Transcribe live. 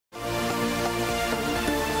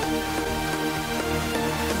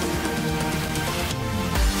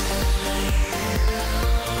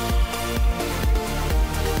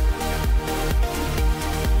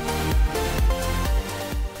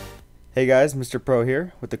Hey guys, Mr. Pro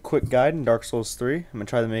here with a quick guide in Dark Souls 3. I'm going to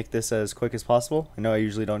try to make this as quick as possible. I know I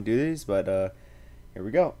usually don't do these, but here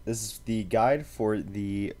we go. This is the guide for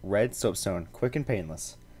the red soapstone, quick and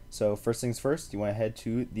painless. So first things first, you want to head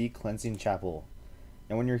to the cleansing chapel.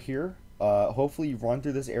 And when you're here, hopefully you run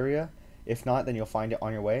through this area. If not, then you'll find it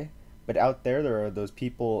on your way. But out there are those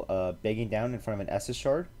people begging down in front of an Estus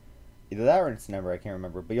shard. Either that or it's never, I can't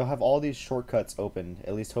remember. But you'll have all these shortcuts open,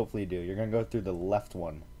 at least hopefully you do. You're going to go through the left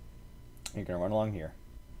one. You're going to run along here.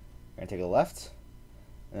 You're going to take a left,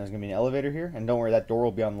 and there's going to be an elevator here. And don't worry, that door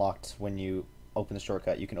will be unlocked when you open the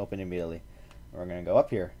shortcut. You can open it immediately. And we're going to go up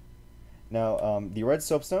here. Now, the red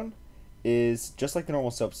soapstone is just like the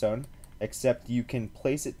normal soapstone, except you can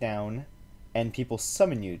place it down and people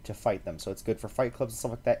summon you to fight them. So it's good for fight clubs and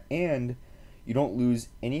stuff like that. And you don't lose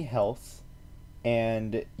any health,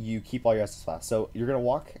 and you keep all your Estus flasks. So you're going to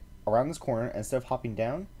walk around this corner, and instead of hopping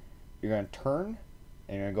down, you're going to turn,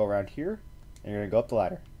 and you're going to go around here, and you're going to go up the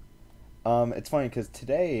ladder. It's funny because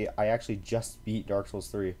today I actually just beat Dark Souls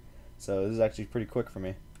 3, so this is actually pretty quick for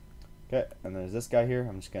me. Okay, and there's this guy here.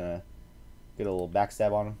 I'm just going to get a little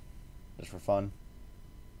backstab on him, just for fun.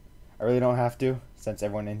 I really don't have to, since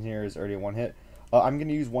everyone in here is already one hit. I'm going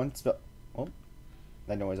to use one spell. Oh,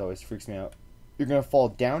 that noise always freaks me out. You're going to fall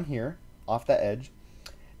down here, off that edge.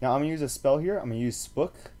 Now I'm going to use a spell here. I'm going to use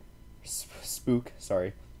Spook,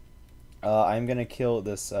 sorry. I'm gonna kill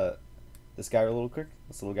this this guy real quick.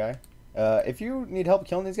 This little guy. If you need help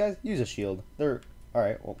killing these guys, use a shield. They're all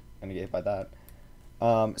right. Well, I'm gonna get hit by that.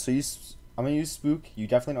 I'm gonna use Spook. You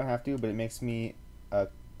definitely don't have to, but it makes me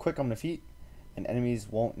quick on the feet, and enemies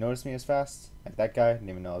won't notice me as fast. Like that guy, didn't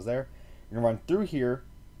even know I was there. You're gonna run through here,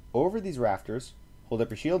 over these rafters. Hold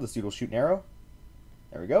up your shield. This dude will shoot an arrow.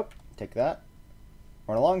 There we go. Take that.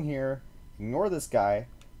 Run along here. Ignore this guy.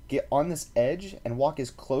 Get on this edge and walk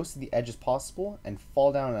as close to the edge as possible and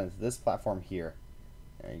fall down onto this platform here.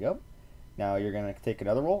 There you go. Now you're going to take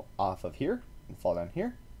another roll off of here and fall down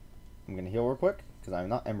here. I'm going to heal real quick because I'm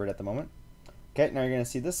not embered at the moment. Okay, now you're going to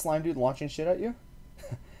see this slime dude launching shit at you.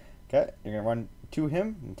 Okay, you're going to run to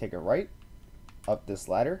him and take a right up this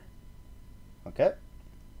ladder. Okay.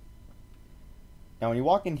 Now when you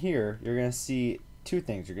walk in here, you're going to see two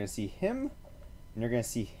things. You're going to see him and you're going to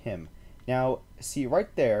see him. Now, see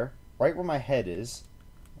right there, right where my head is,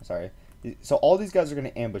 sorry, so all these guys are going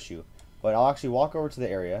to ambush you, but I'll actually walk over to the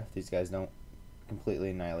area, if these guys don't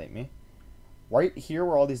completely annihilate me. Right here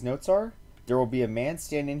where all these notes are, there will be a man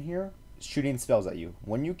standing here shooting spells at you.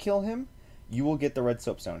 When you kill him, you will get the red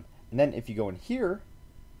soapstone. And then if you go in here,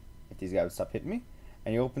 if these guys would stop hitting me,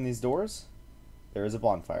 and you open these doors, there is a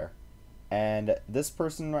bonfire. And this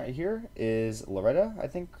person right here is Loretta, I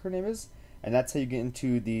think her name is. And that's how you get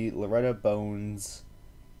into the Loretta Bones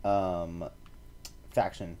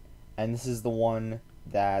faction. And this is the one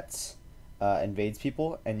that invades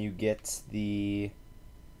people, and you get the...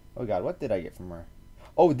 Oh god, what did I get from her?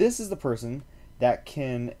 Oh, this is the person that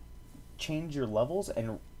can change your levels,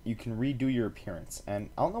 and you can redo your appearance. And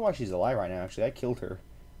I don't know why she's alive right now, actually. I killed her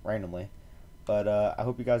randomly. But I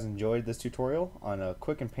hope you guys enjoyed this tutorial on a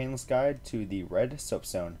quick and painless guide to the red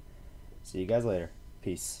soapstone. See you guys later.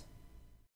 Peace.